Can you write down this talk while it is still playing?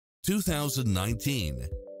2019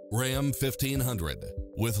 Ram 1500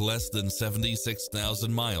 with less than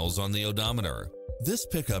 76,000 miles on the odometer. This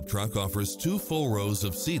pickup truck offers 2 full rows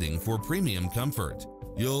of seating for premium comfort.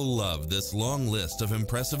 You'll love this long list of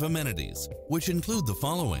impressive amenities, which include the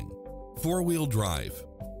following: 4-wheel drive,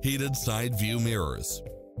 heated side view mirrors,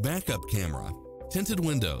 backup camera, tinted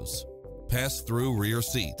windows, pass-through rear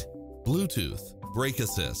seat, Bluetooth, brake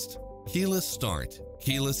assist, keyless start,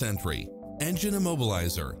 keyless entry, engine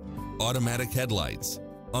immobilizer, automatic headlights,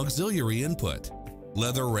 auxiliary input,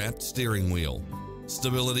 leather-wrapped steering wheel,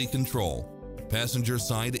 stability control, passenger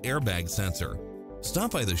side airbag sensor.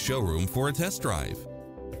 Stop by the showroom for a test drive.